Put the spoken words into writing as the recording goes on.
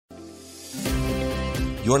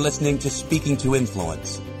You're listening to Speaking to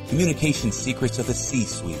Influence, Communication Secrets of the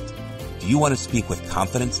C-Suite. Do you want to speak with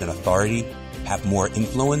confidence and authority, have more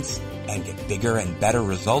influence, and get bigger and better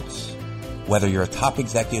results? Whether you're a top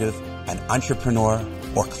executive, an entrepreneur,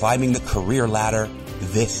 or climbing the career ladder,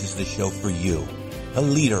 this is the show for you. A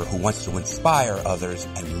leader who wants to inspire others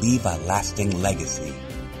and leave a lasting legacy.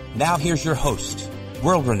 Now here's your host,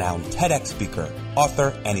 world-renowned TEDx speaker,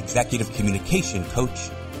 author, and executive communication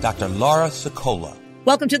coach, Dr. Laura Sicola.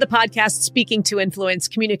 Welcome to the podcast, Speaking to Influence,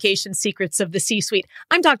 Communication Secrets of the C-Suite.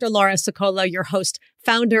 I'm Dr. Laura Sicola, your host,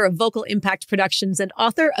 founder of Vocal Impact Productions and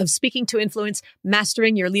author of Speaking to Influence,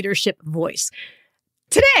 Mastering Your Leadership Voice.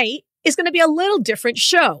 Today is going to be a little different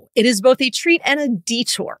show. It is both a treat and a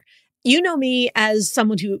detour. You know me as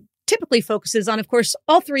someone who typically focuses on, of course,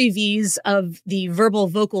 all three V's of the verbal,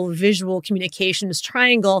 vocal, visual communications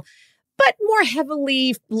triangle, but more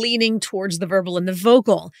heavily leaning towards the verbal and the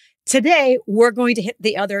vocal. Today, we're going to hit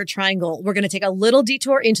the other triangle. We're going to take a little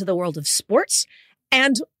detour into the world of sports.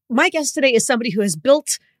 And my guest today is somebody who has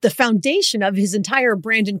built the foundation of his entire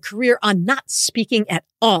brand and career on not speaking at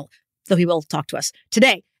all, though he will talk to us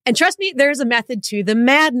today. And trust me, there's a method to the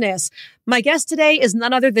madness. My guest today is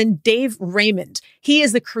none other than Dave Raymond. He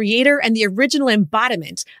is the creator and the original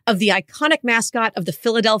embodiment of the iconic mascot of the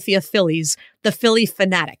Philadelphia Phillies, the Phillie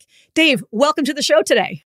Phanatic. Dave, welcome to the show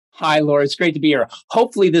today. Hi, Laura. It's great to be here.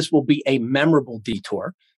 Hopefully this will be a memorable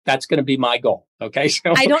detour. That's going to be my goal. Okay.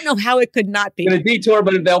 So I don't know how it could not be. A detour,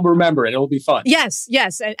 but they'll remember it. It'll be fun. Yes.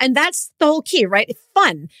 And that's the whole key, right?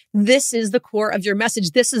 Fun. This is the core of your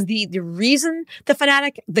message. This is the reason the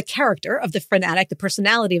Phanatic, the character of the Phanatic, the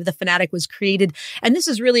personality of the Phanatic was created. And this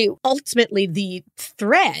is really ultimately the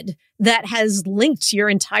thread that has linked your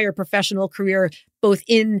entire professional career, both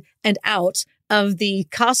in and out of the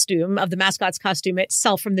costume, of the mascot's costume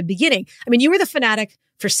itself from the beginning. I mean, you were the Phanatic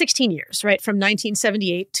for 16 years, right? From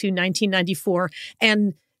 1978 to 1994.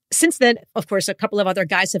 And since then, of course, a couple of other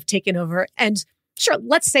guys have taken over. And sure,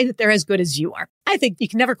 let's say that they're as good as you are. I think you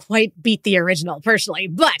can never quite beat the original personally,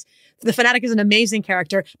 but the Phanatic is an amazing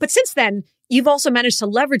character. But since then, you've also managed to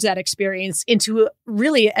leverage that experience into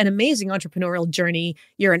really an amazing entrepreneurial journey.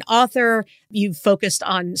 You're an author. You've focused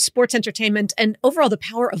on sports entertainment and overall the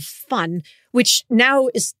power of fun, which now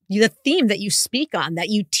is the theme that you speak on, that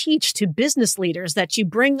you teach to business leaders, that you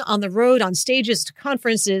bring on the road, on stages, to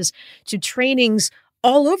conferences, to trainings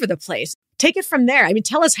all over the place. Take it from there. I mean,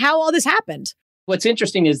 tell us how all this happened. What's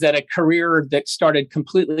interesting is that a career that started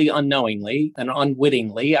completely unknowingly and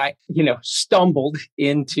unwittingly, I stumbled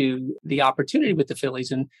into the opportunity with the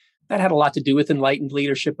Phillies. And that had a lot to do with enlightened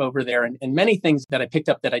leadership over there and many things that I picked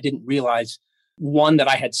up that I didn't realize. One, that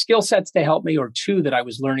I had skill sets to help me, or two, that I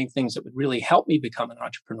was learning things that would really help me become an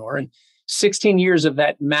entrepreneur. And 16 years of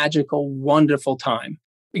that magical, wonderful time,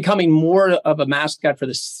 becoming more of a mascot for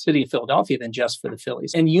the city of Philadelphia than just for the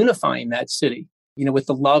Phillies, and unifying that city, with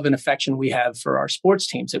the love and affection we have for our sports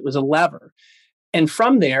teams. It was a lever. And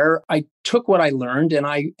from there, I took what I learned and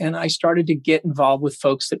I started to get involved with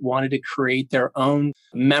folks that wanted to create their own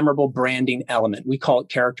memorable branding element. We call it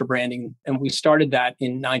character branding. And we started that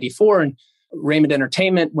in 94. And Raymond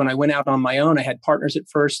Entertainment, when I went out on my own, I had partners at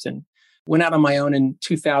first and went out on my own in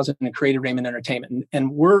 2000 and created Raymond Entertainment.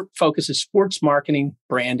 And we're focused is sports marketing,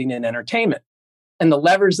 branding, and entertainment. And the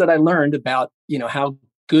levers that I learned about, how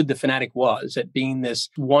good the Phanatic was at being this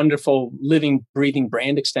wonderful, living, breathing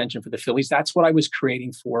brand extension for the Phillies, that's what I was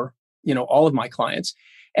creating for, all of my clients.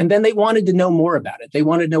 And then they wanted to know more about it. They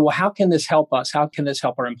wanted to know, well, how can this help us? How can this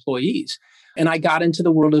help our employees? And I got into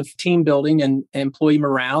the world of team building and employee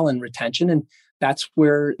morale and retention. And that's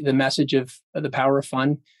where the message of the power of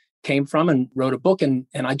fun came from, and wrote a book. And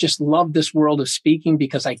I just love this world of speaking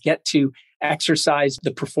because I get to exercise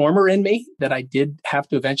the performer in me that I did have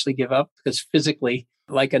to eventually give up, because physically,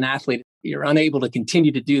 like an athlete, you're unable to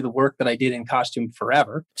continue to do the work that I did in costume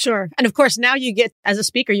forever. Sure. And of course, now as a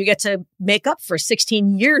speaker, you get to make up for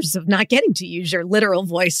 16 years of not getting to use your literal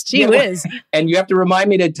voice. Gee whiz. And you have to remind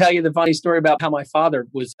me to tell you the funny story about how my father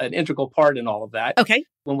was an integral part in all of that. Okay.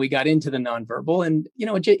 When we got into the nonverbal. And,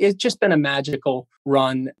 it's just been a magical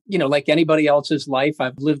run. Like anybody else's life,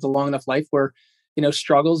 I've lived a long enough life where,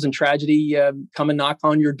 struggles and tragedy come and knock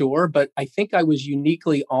on your door. But I think I was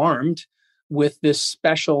uniquely armed with this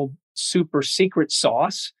special super secret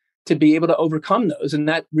sauce to be able to overcome those. And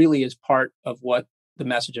that really is part of what the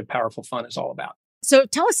message of Powerful Fun is all about. So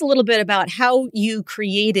tell us a little bit about how you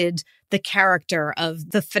created the character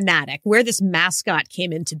of the Phanatic, where this mascot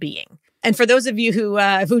came into being. And for those of you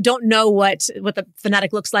who don't know what the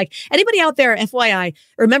Fanatic looks like, anybody out there, FYI,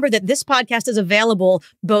 remember that this podcast is available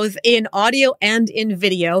both in audio and in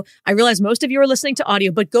video. I realize most of you are listening to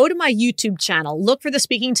audio, but go to my YouTube channel, look for the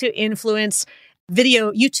Speaking to Influence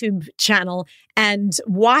video YouTube channel and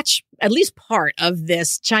watch at least part of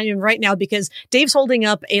this. Chime in right now because Dave's holding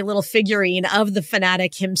up a little figurine of the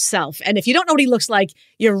Fanatic himself. And if you don't know what he looks like,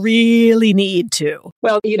 you really need to.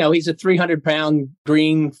 Well, he's a 300-pound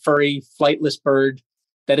green, furry, flightless bird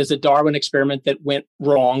that is a Darwin experiment that went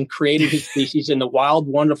wrong, created his species in the wild,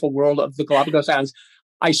 wonderful world of the Galapagos Islands.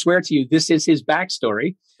 I swear to you, this is his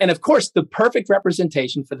backstory. And of course, the perfect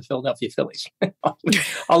representation for the Philadelphia Phillies.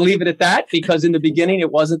 I'll leave it at that because in the beginning,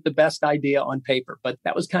 it wasn't the best idea on paper. But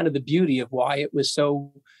that was kind of the beauty of why it was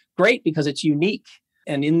so great because it's unique.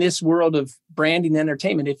 And in this world of branding and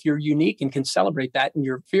entertainment, if you're unique and can celebrate that and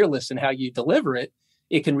you're fearless in how you deliver it,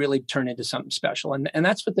 it can really turn into something special. And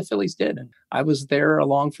that's what the Phillies did. And I was there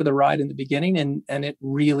along for the ride in the beginning. And it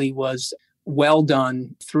really was well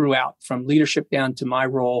done throughout, from leadership down to my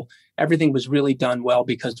role. Everything was really done well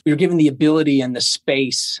because we were given the ability and the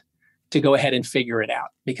space to go ahead and figure it out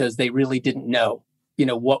because they really didn't know,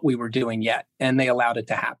 what we were doing yet. And they allowed it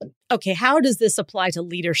to happen. Okay. How does this apply to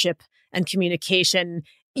leadership and communication?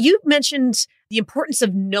 You mentioned the importance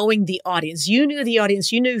of knowing the audience. You knew the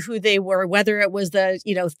audience, you knew who they were, whether it was the,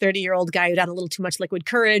 30-year-old guy who'd had a little too much liquid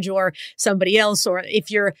courage or somebody else, or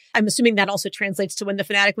I'm assuming that also translates to when the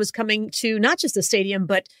Fanatic was coming to not just a stadium,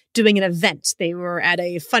 but doing an event. They were at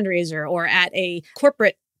a fundraiser or at a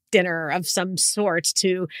corporate dinner of some sort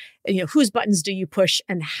to, whose buttons do you push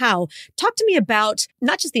and how? Talk to me about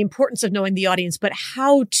not just the importance of knowing the audience, but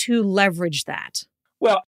how to leverage that.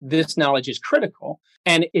 Well, this knowledge is critical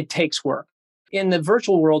and it takes work. In the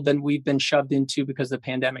virtual world that we've been shoved into because of the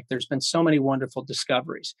pandemic, there's been so many wonderful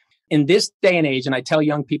discoveries. In this day and age, and I tell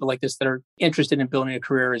young people like this that are interested in building a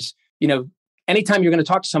career is, anytime you're going to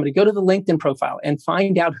talk to somebody, go to the LinkedIn profile and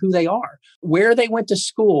find out who they are, where they went to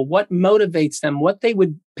school, what motivates them, what they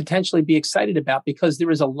would potentially be excited about, because there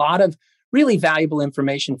is a lot of really valuable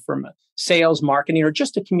information from a sales, marketing, or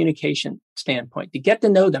just a communication standpoint to get to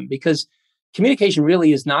know them, because communication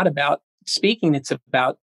really is not about speaking. It's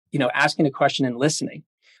about, asking a question and listening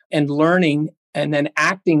and learning and then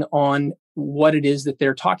acting on what it is that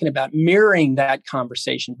they're talking about, mirroring that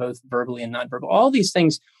conversation, both verbally and nonverbal. All these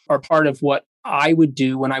things are part of what I would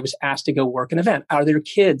do when I was asked to go work an event. Are there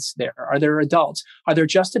kids there? Are there adults? Are there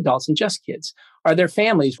just adults and just kids? Are there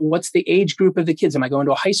families? What's the age group of the kids? Am I going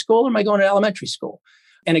to a high school or am I going to elementary school?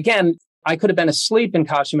 And again, I could have been asleep in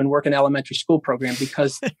costume and work an elementary school program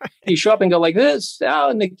because you show up and go like this,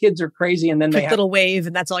 and the kids are crazy. And then they have little wave,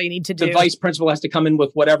 and that's all you need to do. The vice principal has to come in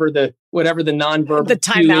with whatever the nonverbal the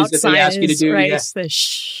timeout that they ask you to do. Right? Yeah. The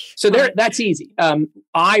shh. So that's easy.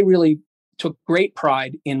 I really took great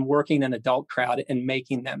pride in working an adult crowd and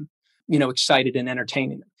making them, excited and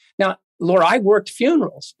entertaining them. Now, Laura, I worked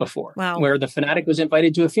funerals before, where the Fanatic was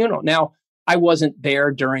invited to a funeral. Now, I wasn't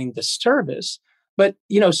there during the service. But,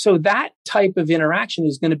 so that type of interaction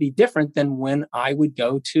is going to be different than when I would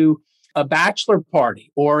go to a bachelor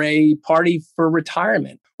party or a party for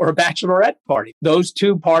retirement or a bachelorette party. Those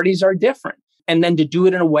two parties are different. And then to do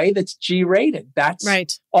it in a way that's G-rated. That's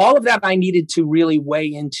right. All of that I needed to really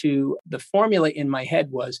weigh into the formula in my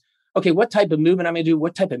head was, okay, what type of movement I'm going to do?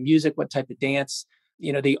 What type of music? What type of dance?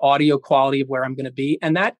 The audio quality of where I'm going to be.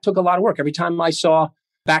 And that took a lot of work. Every time I saw,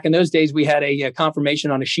 back in those days, we had a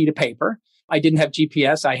confirmation on a sheet of paper. I didn't have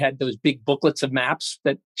GPS. I had those big booklets of maps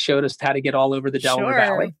that showed us how to get all over the Delaware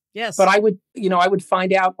Valley. Yes. But I would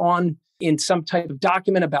find out in some type of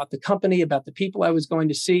document about the company, about the people I was going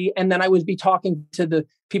to see. And then I would be talking to the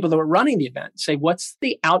people that were running the event, say, what's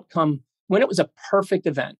the outcome when it was a perfect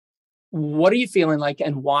event? What are you feeling like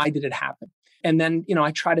and why did it happen? And then,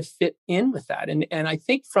 I try to fit in with that. And I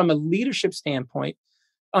think from a leadership standpoint,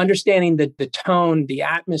 understanding the tone, the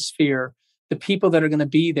atmosphere, the people that are going to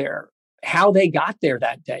be there, how they got there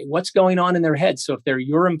that day, what's going on in their heads. So if they're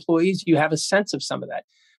your employees, you have a sense of some of that.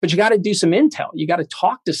 But you got to do some intel. You got to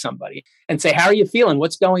talk to somebody and say, how are you feeling?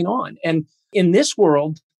 What's going on? And in this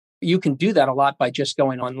world, you can do that a lot by just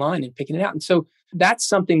going online and picking it out. And so that's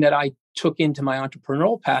something that I took into my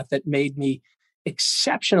entrepreneurial path that made me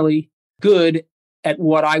exceptionally good at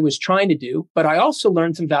what I was trying to do. But I also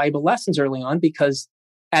learned some valuable lessons early on because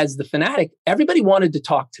as the Fanatic, everybody wanted to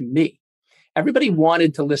talk to me. Everybody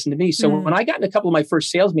wanted to listen to me. So when I got in a couple of my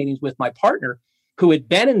first sales meetings with my partner, who had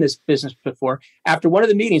been in this business before, after one of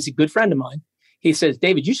the meetings, a good friend of mine, he says,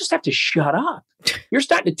 David, you just have to shut up. You're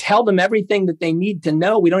starting to tell them everything that they need to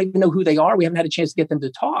know. We don't even know who they are. We haven't had a chance to get them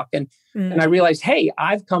to talk. And I realized, hey,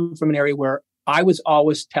 I've come from an area where I was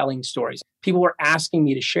always telling stories. People were asking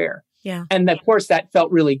me to share. Yeah. And of course, that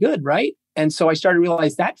felt really good, right? And so I started to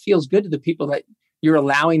realize that feels good to the people that you're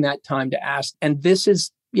allowing that time to ask. And this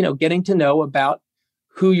is, getting to know about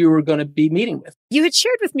who you were going to be meeting with. You had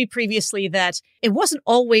shared with me previously that it wasn't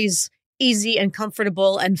always easy and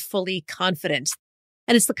comfortable and fully confident.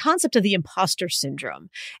 And it's the concept of the imposter syndrome.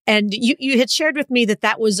 And you had shared with me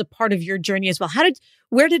that was a part of your journey as well.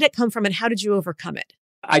 Where did it come from and how did you overcome it?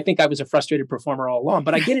 I think I was a frustrated performer all along,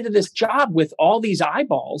 but I get into this job with all these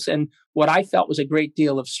eyeballs and what I felt was a great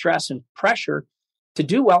deal of stress and pressure to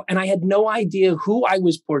do well. And I had no idea who I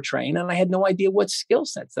was portraying and I had no idea what skill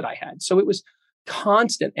sets that I had. So it was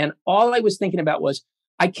constant. And all I was thinking about was,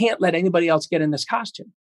 I can't let anybody else get in this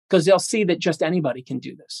costume because they'll see that just anybody can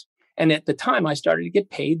do this. And at the time I started to get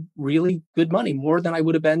paid really good money, more than I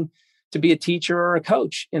would have been to be a teacher or a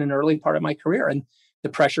coach in an early part of my career. And the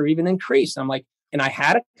pressure even increased. I'm like, and I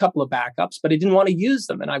had a couple of backups, but I didn't want to use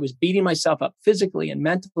them. And I was beating myself up physically and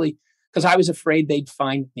mentally because I was afraid they'd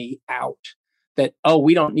find me out. That,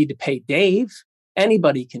 we don't need to pay Dave.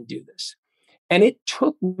 Anybody can do this. And it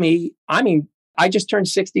took me, I just turned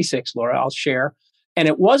 66, Laura, I'll share. And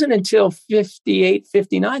it wasn't until 58,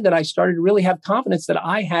 59 that I started to really have confidence that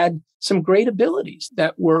I had some great abilities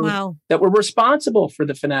that were responsible for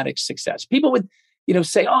the Fanatics' success. People would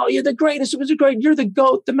say, oh, you're the greatest. It was great. You're the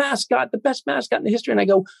GOAT, the mascot, the best mascot in the history. And I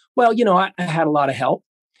go, well, I had a lot of help.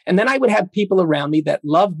 And then I would have people around me that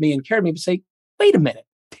loved me and cared me, but say, wait a minute,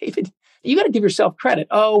 David, you got to give yourself credit.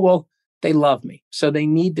 Oh, well, they love me. So they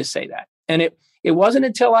need to say that. And it wasn't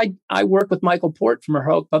until I worked with Michael Port from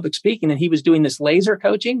Heroic Public Speaking, and he was doing this laser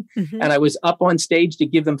coaching. Mm-hmm. And I was up on stage to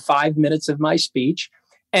give them 5 minutes of my speech.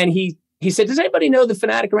 And he said, does anybody know the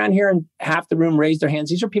Fanatic around here? And half the room raised their hands.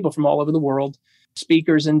 These are people from all over the world.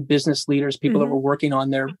 Speakers and business leaders, people that were working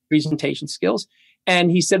on their presentation skills.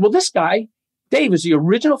 And he said, well, this guy, Dave, is the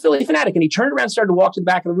original Philly Fanatic. And he turned around and started to walk to the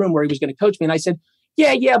back of the room where he was going to coach me. And I said,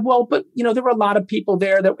 yeah, well, but there were a lot of people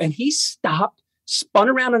there. And he stopped, spun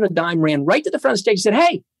around on a dime, ran right to the front of the stage and said,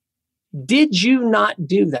 hey, did you not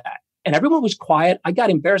do that? And everyone was quiet. I got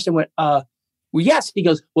embarrassed and went, well, yes. He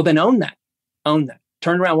goes, well, then own that.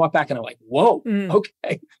 Turned around, walked back. And I'm like, whoa,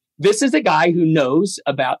 okay. This is a guy who knows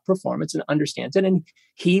about performance and understands it. And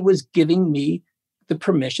he was giving me the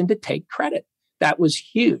permission to take credit. That was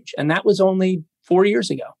huge. And that was only 4 years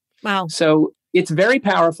ago. Wow. So it's very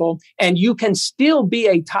powerful. And you can still be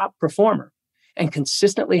a top performer and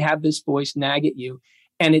consistently have this voice nag at you.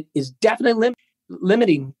 And it is definitely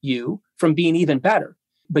limiting you from being even better.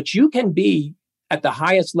 But you can be at the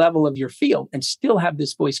highest level of your field and still have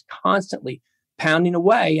this voice constantly pounding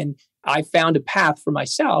away. And I found a path for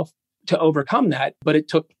myself to overcome that, but it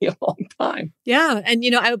took me a long time. Yeah. And,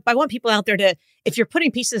 I want people out there to, if you're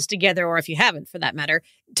putting pieces together, or if you haven't for that matter,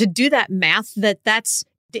 to do that math, that's,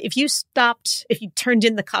 if you turned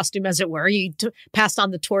in the costume, as it were, you passed on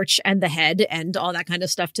the torch and the head and all that kind of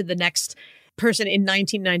stuff to the next person in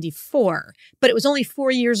 1994. But it was only 4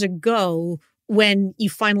 years ago when you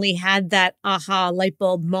finally had that aha light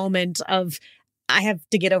bulb moment of, I have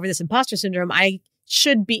to get over this imposter syndrome. I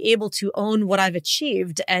should be able to own what I've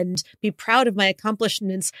achieved and be proud of my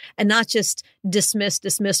accomplishments and not just dismiss,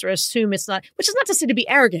 or assume it's not, which is not to say to be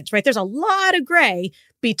arrogant, right? There's a lot of gray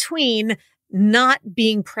between not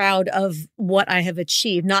being proud of what I have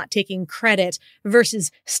achieved, not taking credit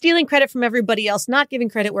versus stealing credit from everybody else, not giving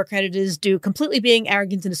credit where credit is due, completely being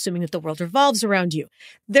arrogant and assuming that the world revolves around you.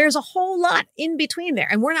 There's a whole lot in between there.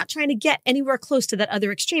 And we're not trying to get anywhere close to that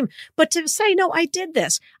other extreme, but to say, no, I did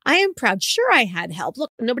this. I am proud. Sure, I had help.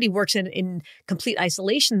 Look, nobody works in complete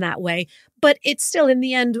isolation that way, but it still in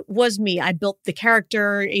the end was me. I built the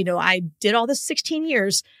character. I did all this 16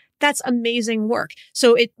 years. That's amazing work.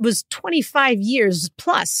 So it was 25 years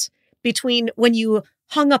plus between when you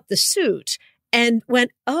hung up the suit and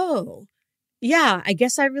went, oh, yeah, I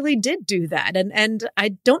guess I really did do that. And I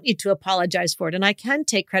don't need to apologize for it. And I can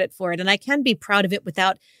take credit for it. And I can be proud of it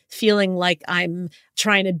without feeling like I'm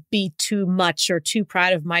trying to be too much or too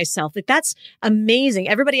proud of myself. Like, that's amazing.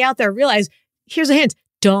 Everybody out there realize, here's a hint.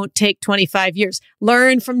 Don't take 25 years.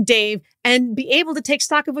 Learn from Dave and be able to take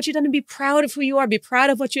stock of what you've done and be proud of who you are. Be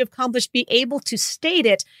proud of what you have accomplished. Be able to state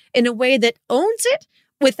it in a way that owns it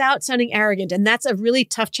without sounding arrogant. And that's a really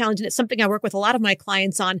tough challenge. And it's something I work with a lot of my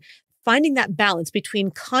clients on, finding that balance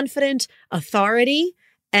between confident authority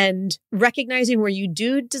and recognizing where you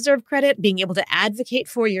do deserve credit, being able to advocate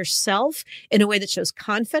for yourself in a way that shows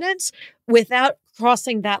confidence without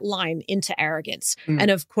crossing that line into arrogance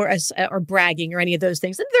and of course, or bragging or any of those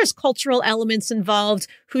things. And there's cultural elements involved.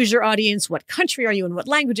 Who's your audience? What country are you in? What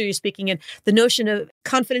language are you speaking in? The notion of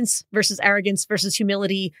confidence versus arrogance versus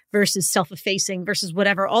humility versus self-effacing versus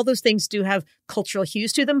whatever. All those things do have cultural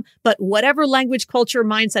hues to them. But whatever language, culture,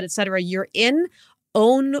 mindset, et cetera, you're in,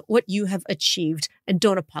 own what you have achieved and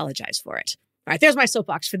don't apologize for it. All right, there's my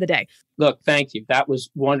soapbox for the day. Look, thank you. That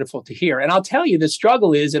was wonderful to hear. And I'll tell you, the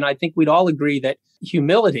struggle is, and I think we'd all agree that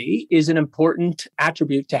humility is an important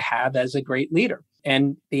attribute to have as a great leader.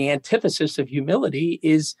 And the antithesis of humility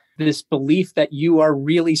is this belief that you are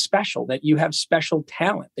really special, that you have special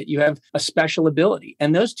talent, that you have a special ability.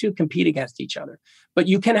 And those two compete against each other. But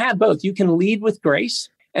you can have both. You can lead with grace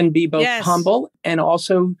and be both humble and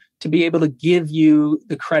also to be able to give you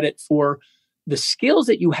the credit for the skills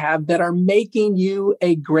that you have that are making you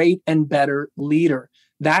a great and better leader.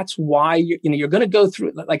 That's why you're going to go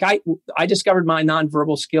through. Like I discovered my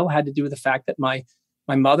nonverbal skill had to do with the fact that my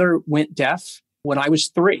mother went deaf when I was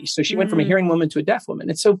 3. So she went from a hearing woman to a deaf woman.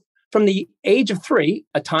 And so from the age of 3,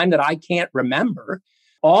 a time that I can't remember,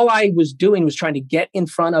 all I was doing was trying to get in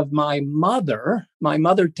front of my mother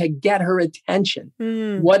to get her attention.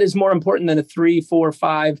 What is more important than a 3, 4,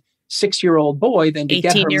 5, 6-year-old boy than to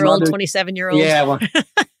get her 18-year-old, 27-year-old. Yeah, well,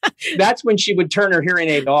 that's when she would turn her hearing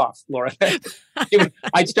aid off, Laura.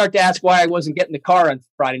 I'd start to ask why I wasn't getting the car on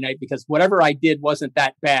Friday night because whatever I did wasn't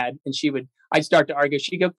that bad. And I'd start to argue.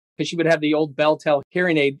 Because she would have the old Beltel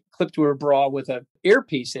hearing aid clipped to her bra with an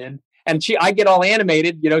earpiece in. And I'd get all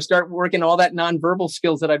animated, start working all that nonverbal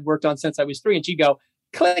skills that I'd worked on since I was 3. And she'd go,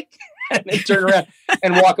 click, and then turn around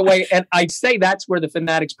and walk away. And I'd say that's where the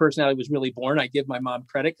Fanatics personality was really born. I give my mom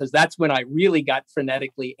credit because that's when I really got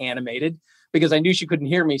frenetically animated because I knew she couldn't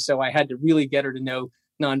hear me. So I had to really get her to know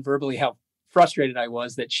nonverbally how frustrated I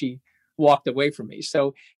was that she walked away from me.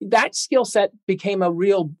 So that skill set became a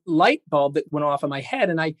real light bulb that went off in my head.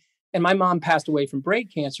 And my mom passed away from brain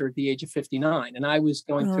cancer at the age of 59. And I was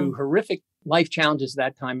going through horrific life challenges at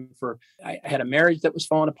that time. I had a marriage that was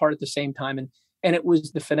falling apart at the same time. And it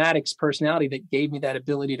was the Fanatics personality that gave me that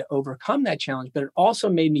ability to overcome that challenge. But it also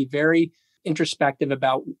made me very introspective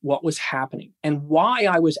about what was happening and why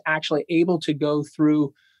I was actually able to go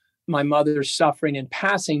through my mother's suffering and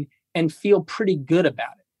passing and feel pretty good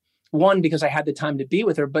about it. One, because I had the time to be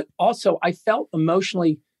with her, but also I felt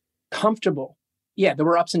emotionally comfortable. Yeah, there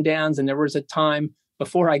were ups and downs. And there was a time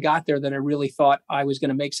before I got there that I really thought I was going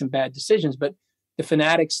to make some bad decisions. But the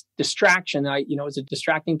Fanatics distraction, it's a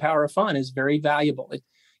distracting power of fun is very valuable.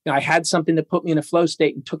 I had something that put me in a flow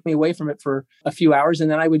state and took me away from it for a few hours.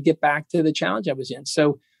 And then I would get back to the challenge I was in.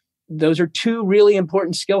 So those are 2 really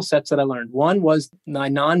important skill sets that I learned. One was my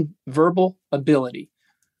nonverbal ability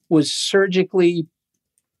was surgically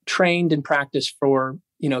trained and practiced for,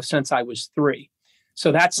 since I was 3.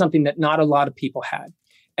 So that's something that not a lot of people had.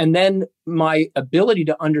 And then my ability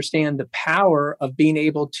to understand the power of being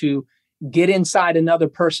able to get inside another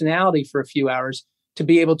personality for a few hours to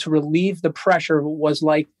be able to relieve the pressure of what was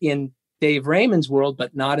like in Dave Raymond's world,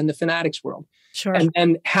 but not in the Fanatics world. Sure.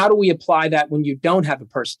 And how do we apply that when you don't have a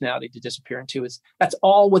personality to disappear into? That's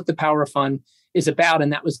all what the Power of Fun is about.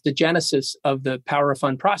 And that was the genesis of the Power of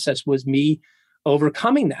Fun process was me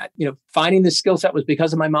overcoming that. Finding the skill set was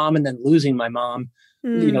because of my mom and then losing my mom,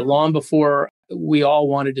 long before we all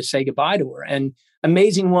wanted to say goodbye to her. And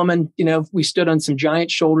amazing woman, we stood on some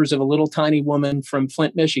giant shoulders of a little tiny woman from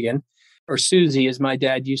Flint, Michigan, or Susie, as my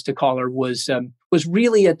dad used to call her, was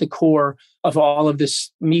really at the core of all of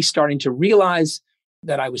this, me starting to realize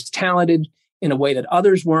that I was talented in a way that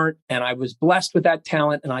others weren't. And I was blessed with that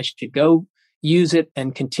talent and I should go use it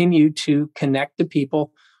and continue to connect to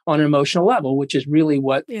people on an emotional level, which is really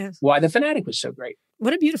why the Fanatic was so great.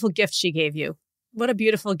 What a beautiful gift she gave you. What a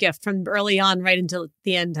beautiful gift from early on right until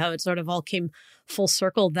the end, how it sort of all came full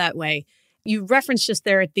circle that way. You referenced just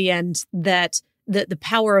there at the end that the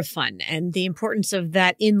power of fun and the importance of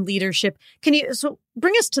that in leadership. So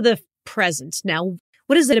bring us to the present now.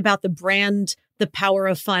 What is it about the brand, the power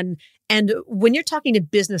of fun? And when you're talking to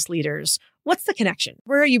business leaders, what's the connection?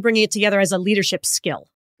 Where are you bringing it together as a leadership skill?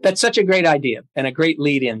 That's such a great idea and a great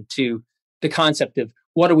lead in to the concept of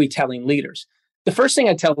what are we telling leaders? The first thing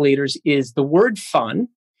I tell leaders is the word fun,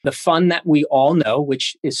 the fun that we all know,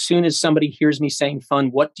 which as soon as somebody hears me saying fun,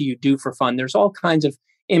 what do you do for fun? There's all kinds of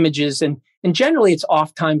images and generally it's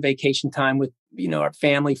off time, vacation time with, our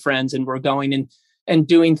family, friends, and we're going and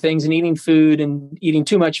doing things and eating food and eating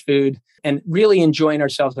too much food and really enjoying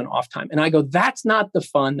ourselves on off time. And I go, that's not the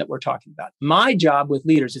fun that we're talking about. My job with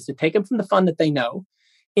leaders is to take them from the fun that they know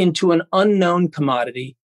into an unknown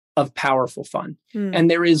commodity of powerful fun. And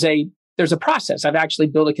there is there's a process. I've actually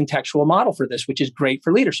built a contextual model for this, which is great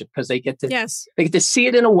for leadership because they get to see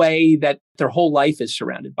it in a way that their whole life is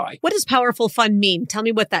surrounded by. What does powerful fun mean? Tell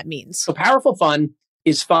me what that means. So powerful fun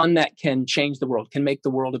is fun that can change the world, can make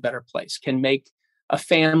the world a better place, can make a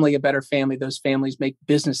family a better family. Those families make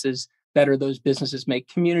businesses better. Those businesses make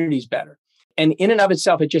communities better. And in and of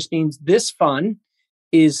itself, it just means this fun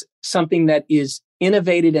is something that is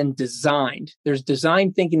innovated and designed. There's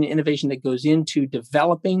design thinking and innovation that goes into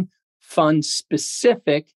developing fun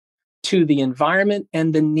specific to the environment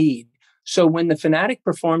and the need. So when the Fanatic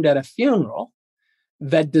performed at a funeral,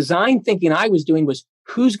 the design thinking I was doing was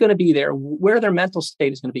who's going to be there, where their mental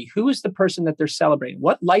state is going to be, who is the person that they're celebrating,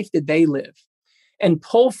 what life did they live, and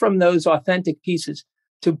pull from those authentic pieces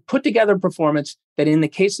to put together a performance that in the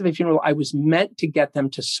case of a funeral, I was meant to get them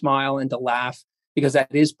to smile and to laugh, because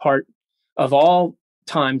that is part of all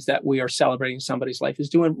times that we are celebrating somebody's life, is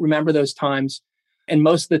doing, remember those times. And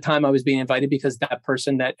most of the time I was being invited because that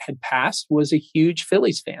person that had passed was a huge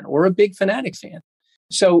Phillies fan or a big Fanatic fan.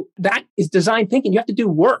 So that is design thinking. You have to do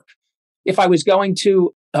work. If I was going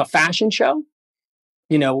to a fashion show,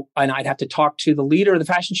 and I'd have to talk to the leader of the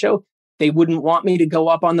fashion show, they wouldn't want me to go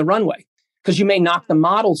up on the runway because you may knock the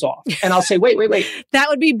models off. And I'll say, wait. That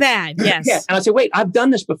would be bad. Yes. Yeah. And I'll say, wait, I've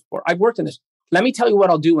done this before. I've worked in this. Let me tell you what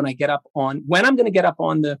I'll do when I'm going to get up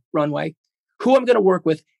on the runway, who I'm going to work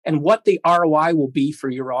with, and what the ROI will be for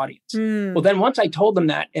your audience. Well, then once I told them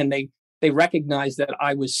that, and they recognized that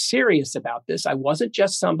I was serious about this, I wasn't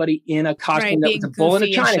just somebody in a costume that was a bull in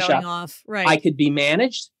a china shop. Right. I could be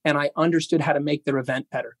managed, and I understood how to make their event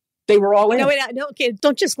better. They were all in. No, okay,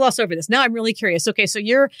 don't just gloss over this. Now I'm really curious. Okay, so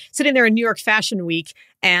you're sitting there in New York Fashion Week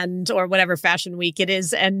or whatever fashion week it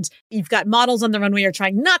is, and you've got models on the runway. You're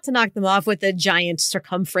trying not to knock them off with the giant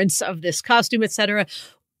circumference of this costume, et cetera.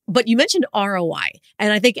 But you mentioned ROI.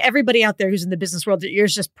 And I think everybody out there who's in the business world, their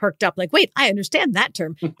ears just perked up like, wait, I understand that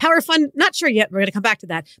term. Power fun, not sure yet. We're going to come back to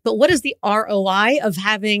that. But what is the ROI of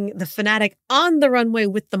having the Fanatic on the runway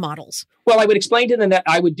with the models? Well, I would explain to them that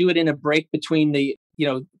I would do it in a break between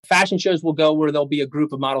fashion shows will go where there'll be a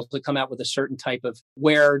group of models that come out with a certain type of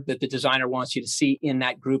wear that the designer wants you to see in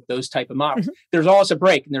that group, those type of models. Mm-hmm. There's always a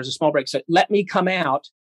break, and there's a small break. So let me come out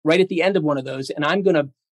right at the end of one of those, and I'm going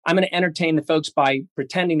to entertain the folks by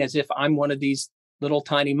pretending as if I'm one of these little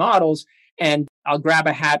tiny models, and I'll grab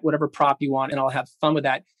a hat, whatever prop you want, and I'll have fun with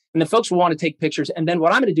that. And the folks will want to take pictures. And then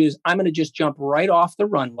what I'm going to do is I'm going to just jump right off the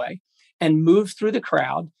runway and move through the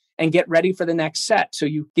crowd and get ready for the next set. So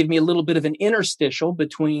you give me a little bit of an interstitial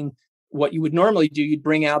between what you would normally do. You'd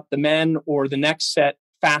bring out the men or the next set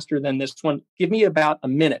faster than this one. Give me about a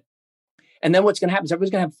minute. And then what's going to happen is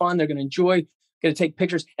everybody's going to have fun. They're going to enjoy, going to take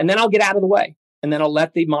pictures. And then I'll get out of the way. And then I'll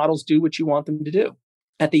let the models do what you want them to do.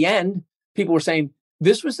 At the end, people were saying,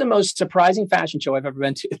 this was the most surprising fashion show I've ever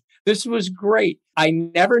been to. This was great. I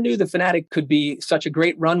never knew the Fanatic could be such a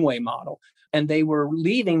great runway model. And they were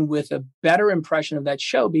leaving with a better impression of that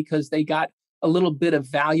show because they got a little bit of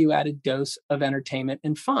value-added dose of entertainment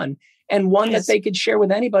and fun, and one that they could share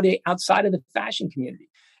with anybody outside of the fashion community.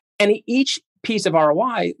 And each piece of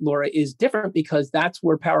ROI, Laura, is different because that's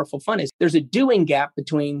where powerful fun is. There's a doing gap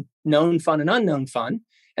between known fun and unknown fun.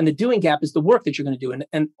 And the doing gap is the work that you're going to do.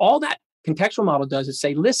 And all that contextual model does is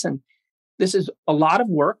say, listen, this is a lot of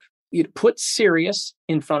work. You put serious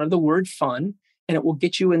in front of the word fun, and it will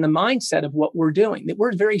get you in the mindset of what we're doing. That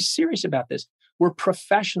we're very serious about this. We're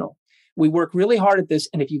professional. We work really hard at this.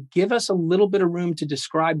 And if you give us a little bit of room to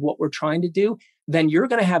describe what we're trying to do, then you're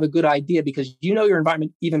going to have a good idea because you know your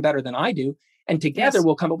environment even better than I do. And together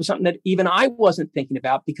we'll come up with something that even I wasn't thinking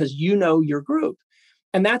about because you know your group.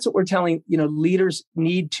 And that's what we're telling, leaders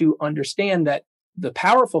need to understand, that the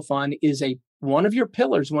powerful fun is one of your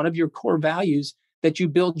pillars, one of your core values that you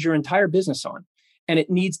build your entire business on. And it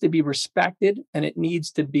needs to be respected and it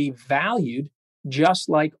needs to be valued just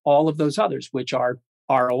like all of those others, which are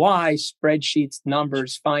ROI, spreadsheets,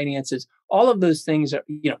 numbers, finances, all of those things are,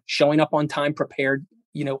 showing up on time, prepared,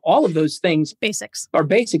 all of those things are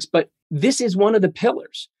basics. But this is one of the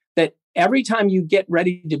pillars that every time you get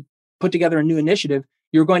ready to put together a new initiative,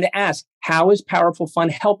 you're going to ask, how is powerful fun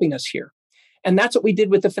helping us here? And that's what we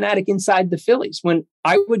did with the Fanatic inside the Phillies. When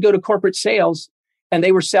I would go to corporate sales and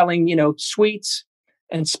they were selling, suites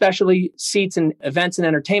and specialty seats and events and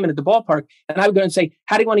entertainment at the ballpark, and I would go and say,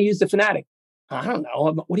 how do you want to use the Fanatic? I don't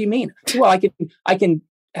know. What do you mean? Well, I can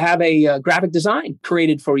have a graphic design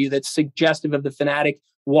created for you that's suggestive of the Fanatic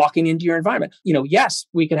walking into your environment. Yes,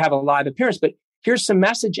 we could have a live appearance, but here's some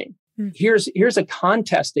messaging. Here's a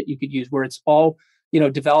contest that you could use where it's all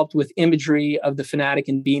developed with imagery of the fanatic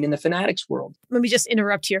and being in the fanatics world. Let me just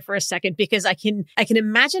interrupt here for a second, because I can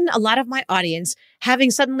imagine a lot of my audience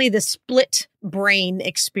having suddenly this split brain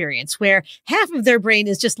experience where half of their brain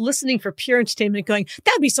is just listening for pure entertainment, going,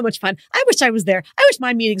 that would be so much fun. I wish I was there. I wish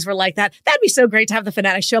my meetings were like that. That'd be so great to have the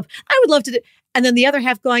fanatics show up. I would love to do. And then the other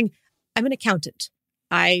half going, I'm an accountant.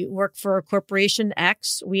 I work for Corporation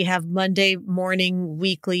X. We have Monday morning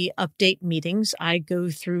weekly update meetings. I go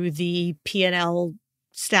through the P&L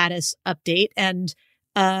status update and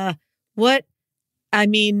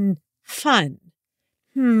fun.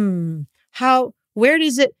 Where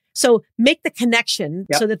does it? So make the connection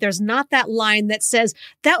so that there's not that line that says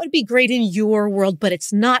that would be great in your world, but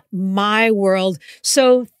it's not my world.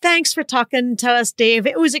 So thanks for talking to us, Dave.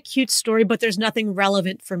 It was a cute story, but there's nothing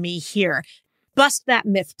relevant for me here. Bust that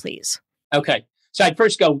myth, please. Okay. So I'd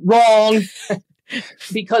first go wrong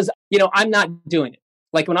because, I'm not doing it.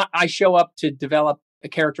 Like when I show up to develop a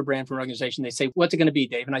character brand for an organization, they say, what's it going to be,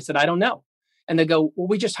 Dave? And I said, I don't know. And they go, well,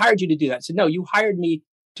 we just hired you to do that. I said, no, you hired me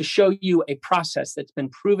to show you a process that's been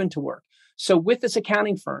proven to work. So with this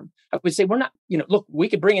accounting firm, I would say, we're not, look, we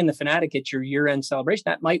could bring in the fanatic at your year-end celebration.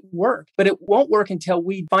 That might work, but it won't work until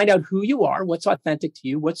we find out who you are, what's authentic to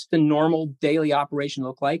you, what's the normal daily operation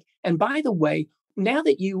look like. And by the way, now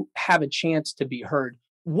that you have a chance to be heard,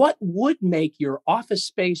 what would make your office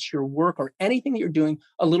space, your work, or anything that you're doing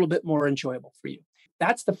a little bit more enjoyable for you?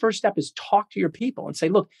 That's the first step, is talk to your people and say,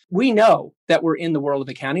 look, we know that we're in the world of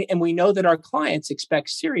accounting and we know that our clients expect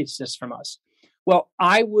seriousness from us. Well,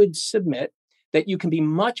 I would submit that you can be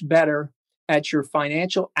much better at your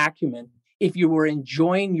financial acumen if you were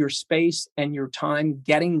enjoying your space and your time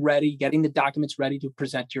getting ready, getting the documents ready to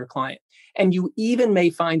present to your client. And you even may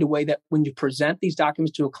find a way that when you present these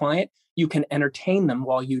documents to a client, you can entertain them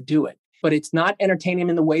while you do it. But it's not entertaining them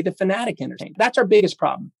in the way the fanatic entertains. That's our biggest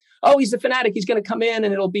problem. Oh, he's a fanatic. He's going to come in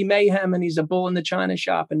and it'll be mayhem and he's a bull in the china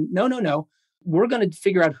shop. And no. We're going to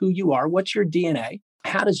figure out who you are. What's your DNA?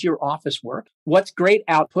 How does your office work? What's great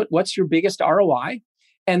output? What's your biggest ROI?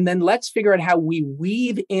 And then let's figure out how we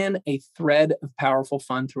weave in a thread of powerful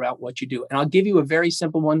fun throughout what you do. And I'll give you a very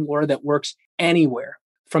simple one, Laura, that works anywhere.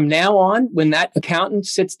 From now on, when that accountant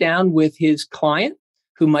sits down with his client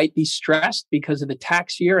who might be stressed because of the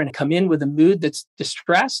tax year and come in with a mood that's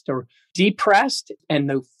distressed or depressed, and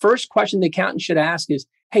the first question the accountant should ask is,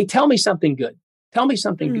 hey, tell me something good. Tell me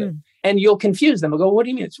something good. And you'll confuse them. They'll go, what do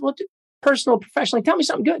you mean? It's, well, personal, professionally, tell me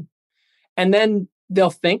something good. And then they'll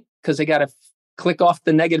think, because they got to click off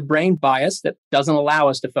the negative brain bias that doesn't allow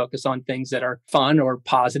us to focus on things that are fun or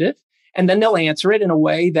positive. And then they'll answer it in a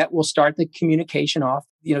way that will start the communication off.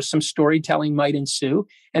 Some storytelling might ensue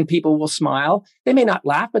and people will smile. They may not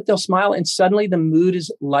laugh, but they'll smile. And suddenly the mood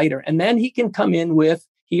is lighter. And then he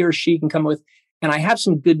or she can come with, and I have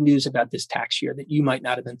some good news about this tax year that you might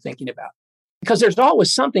not have been thinking about. Because there's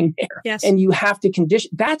always something there. Yes. And you have to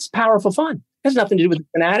condition. That's powerful fun. It has nothing to do with the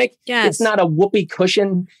fanatic. Yes. It's not a whoopee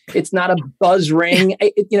cushion. It's not a buzz ring.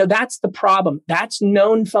 That's the problem. That's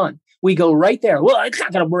known fun. We go right there. Well, it's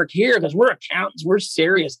not going to work here because we're accountants. We're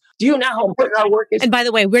serious. Do you know how important our work is? And by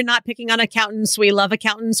the way, we're not picking on accountants. We love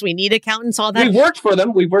accountants. We need accountants, all that. We've worked for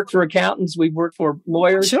them. We've worked for accountants. We've worked for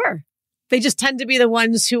lawyers. Sure. They just tend to be the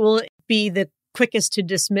ones who will be the quickest to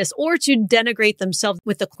dismiss or to denigrate themselves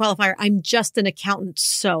with the qualifier, I'm just an accountant.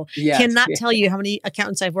 So cannot tell you how many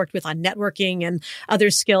accountants I've worked with on networking and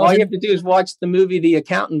other skills. All you have to do is watch the movie The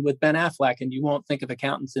Accountant with Ben Affleck and you won't think of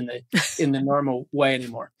accountants in the normal way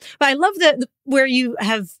anymore. But I love where you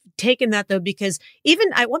have taken that though, because even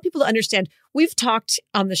I want people to understand, we've talked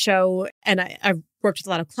on the show and I've worked with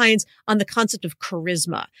a lot of clients on the concept of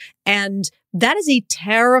charisma. And that is a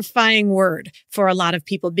terrifying word for a lot of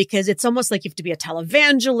people because it's almost like you have to be a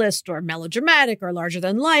televangelist or melodramatic or larger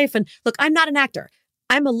than life. And look, I'm not an actor.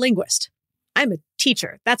 I'm a linguist. I'm a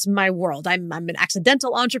teacher. That's my world. I'm an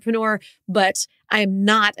accidental entrepreneur, but I am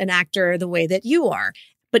not an actor the way that you are.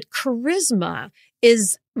 But charisma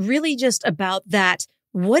is really just about that.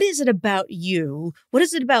 What is it about you? What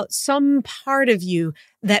is it about some part of you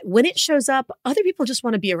that when it shows up, other people just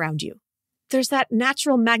want to be around you? There's that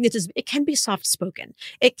natural magnetism. It can be soft-spoken.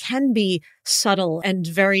 It can be subtle and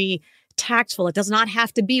very tactful. It does not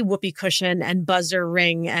have to be whoopee cushion and buzzer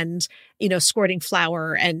ring and, squirting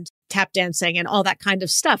flour and tap dancing and all that kind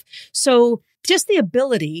of stuff. So just the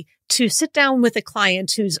ability to sit down with a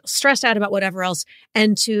client who's stressed out about whatever else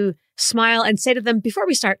and to smile and say to them, before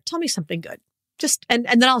we start, tell me something good. And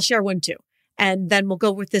then I'll share one too. And then we'll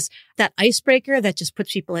go with that icebreaker that just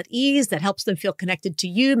puts people at ease, that helps them feel connected to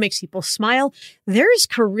you, makes people smile. There is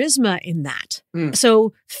charisma in that.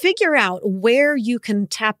 So figure out where you can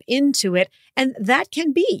tap into it. And that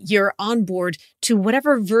can be your onboard to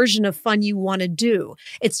whatever version of fun you want to do.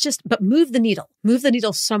 But move the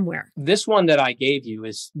needle somewhere. This one that I gave you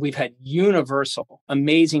we've had universal,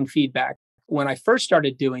 amazing feedback. When I first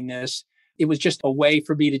started doing this, it was just a way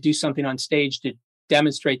for me to do something on stage to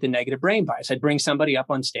demonstrate the negative brain bias. I'd bring somebody up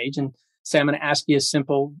on stage and say, I'm going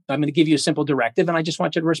to give you a simple directive, and I just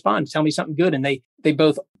want you to respond. Tell me something good. And they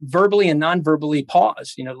both verbally and non-verbally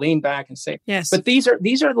pause, lean back and say, yes. But these are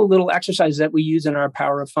the little exercises that we use in our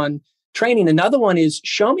Power of Fun training. Another one is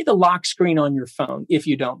show me the lock screen on your phone, if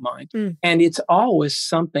you don't mind. And it's always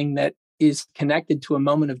something that is connected to a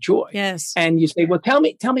moment of joy. Yes. And you say, well, tell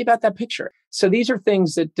me about that picture. So these are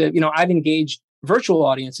things that, I've engaged virtual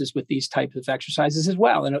audiences with these types of exercises as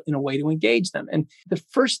well in a way to engage them. And the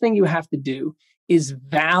first thing you have to do is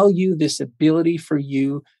value this ability for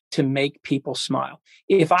you to make people smile.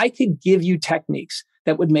 If I could give you techniques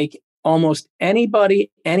that would make almost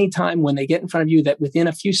anybody, anytime when they get in front of you, that within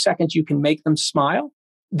a few seconds you can make them smile,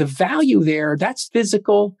 the value there, that's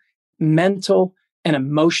physical, mental, and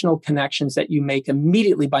emotional connections that you make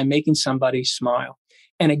immediately by making somebody smile.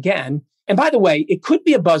 And by the way, it could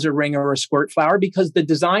be a buzzer ringer or a squirt flower, because the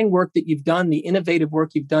design work that you've done, the innovative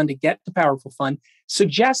work you've done to get to Powerful Fun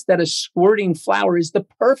suggests that a squirting flower is the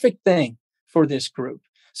perfect thing for this group.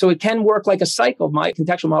 So it can work like a cycle. My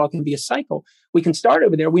contextual model can be a cycle. We can start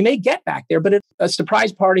over there. We may get back there, but a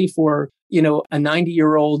surprise party for, a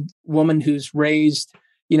 90-year-old woman who's raised,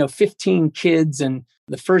 15 kids and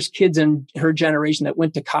the first kids in her generation that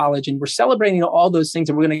went to college, and we're celebrating all those things,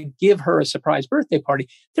 and we're going to give her a surprise birthday party.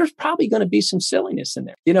 There's probably going to be some silliness in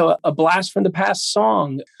there. A blast from the past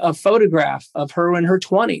song, a photograph of her in her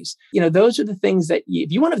 20s. Those are the things that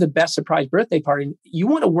if you want to have the best surprise birthday party, you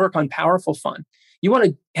want to work on Powerful Fun. You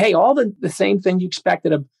want to, all the same thing you expect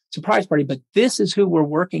at a surprise party, but this is who we're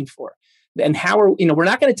working for. And we're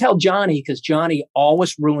not going to tell Johnny, because Johnny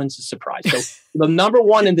always ruins the surprise. So the number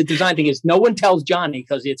one in the design thing is no one tells Johnny,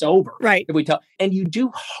 because it's over. Right. If we tell, and you do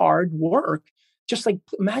hard work, just like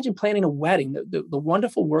imagine planning a wedding, the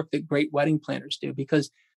wonderful work that great wedding planners do,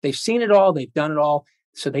 because they've seen it all, they've done it all.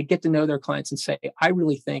 So they get to know their clients and say, I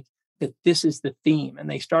really think that this is the theme. And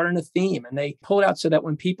they start on a theme and they pull it out so that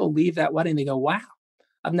when people leave that wedding, they go, wow,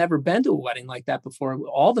 I've never been to a wedding like that before.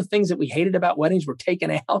 All the things that we hated about weddings were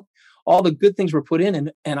taken out. All the good things were put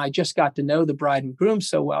in. And I just got to know the bride and groom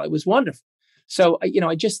so well. It was wonderful. So,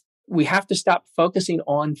 we have to stop focusing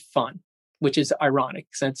on fun, which is ironic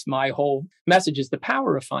since my whole message is the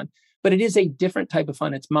power of fun. But it is a different type of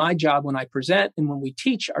fun. It's my job when I present and when we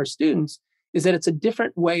teach our students is that it's a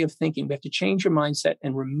different way of thinking. We have to change your mindset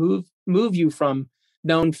and move you from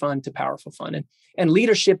known fun to powerful fun. And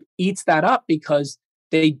leadership eats that up, because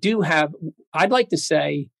they do have, I'd like to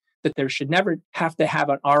say that there should never have to have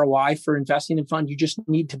an ROI for investing in fun. You just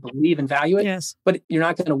need to believe and value it. Yes. But you're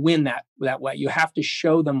not going to win that way. You have to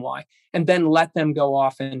show them why, and then let them go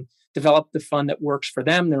off and develop the fun that works for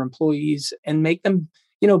them, their employees, and make them,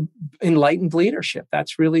 enlightened leadership.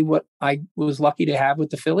 That's really what I was lucky to have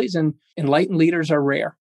with the Phillies, and enlightened leaders are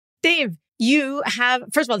rare. Dave,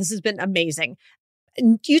 first of all, this has been amazing.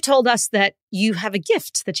 You told us that you have a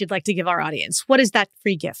gift that you'd like to give our audience. What is that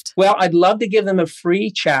free gift? Well, I'd love to give them a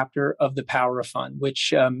free chapter of The Power of Fun,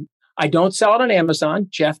 which I don't sell it on Amazon.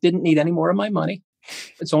 Jeff didn't need any more of my money.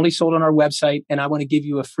 It's only sold on our website. And I want to give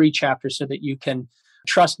you a free chapter so that you can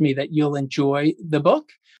trust me that you'll enjoy the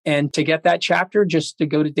book. And to get that chapter, just to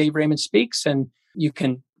go to Dave Raymond Speaks, and you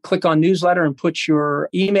can click on newsletter and put your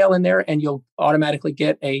email in there, and you'll automatically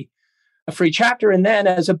get a free chapter. And then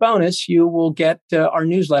as a bonus, you will get our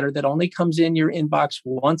newsletter that only comes in your inbox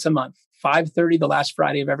once a month, 5:30, the last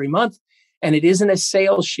Friday of every month. And it isn't a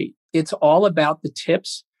sales sheet. It's all about the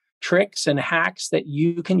tips, tricks, and hacks that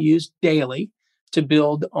you can use daily to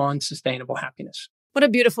build on sustainable happiness. What a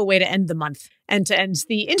beautiful way to end the month, and to end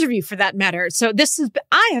the interview for that matter. So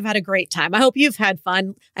I have had a great time. I hope you've had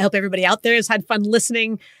fun. I hope everybody out there has had fun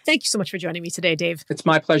listening. Thank you so much for joining me today, Dave. It's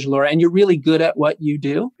my pleasure, Laura. And you're really good at what you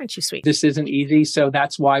do. Aren't you sweet? This isn't easy. So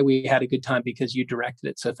that's why we had a good time, because you directed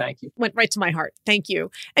it. So thank you. Went right to my heart. Thank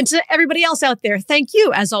you. And to everybody else out there, thank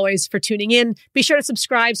you, as always, for tuning in. Be sure to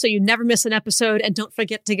subscribe so you never miss an episode. And don't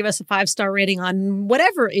forget to give us a 5-star rating on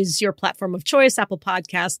whatever is your platform of choice, Apple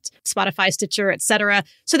Podcasts, Spotify, Stitcher, etc.,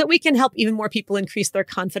 so that we can help even more people increase their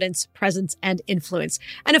confidence, presence, and influence.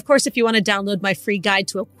 And of course, if you want to download my free guide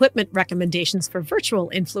to equipment recommendations for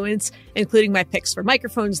virtual influence, including my picks for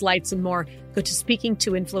microphones, lights, and more, go to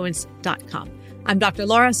speakingtoinfluence.com. I'm Dr.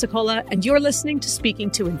 Laura Sicola, and you're listening to Speaking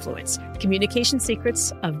to Influence, Communication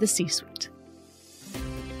Secrets of the C-Suite.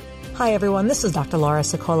 Hi, everyone. This is Dr. Laura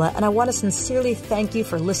Sicola, and I want to sincerely thank you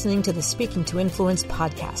for listening to the Speaking to Influence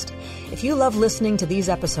podcast. If you love listening to these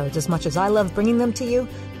episodes as much as I love bringing them to you,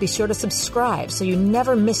 be sure to subscribe so you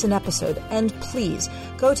never miss an episode. And please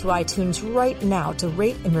go to iTunes right now to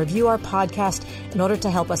rate and review our podcast in order to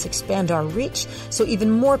help us expand our reach so even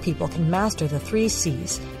more people can master the 3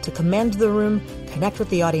 C's to command the room, connect with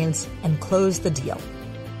the audience, and close the deal.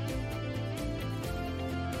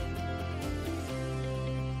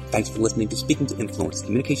 Thanks for listening to Speaking to Influence,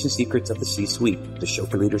 Communication Secrets of the C-Suite, the show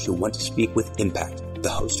for leaders who want to speak with impact. The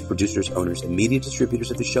hosts, producers, owners, and media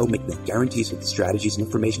distributors of the show make no guarantees that the strategies and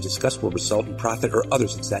information discussed will result in profit or other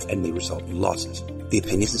success and may result in losses. The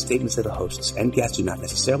opinions and statements of the hosts and guests do not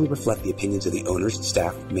necessarily reflect the opinions of the owners,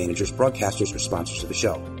 staff, managers, broadcasters, or sponsors of the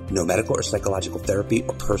show. No medical or psychological therapy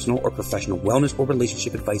or personal or professional wellness or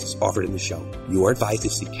relationship advice is offered in the show. You are advised to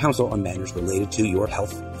seek counsel on matters related to your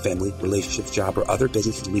health, family, relationships, job, or other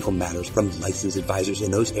business and legal matters from licensed advisors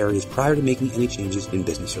in those areas prior to making any changes in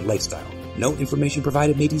business or lifestyle. No information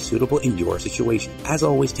provided may be suitable in your situation. As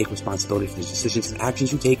always, take responsibility for the decisions and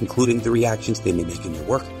actions you take, including the reactions they may make in your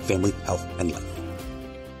work, family, health, and life.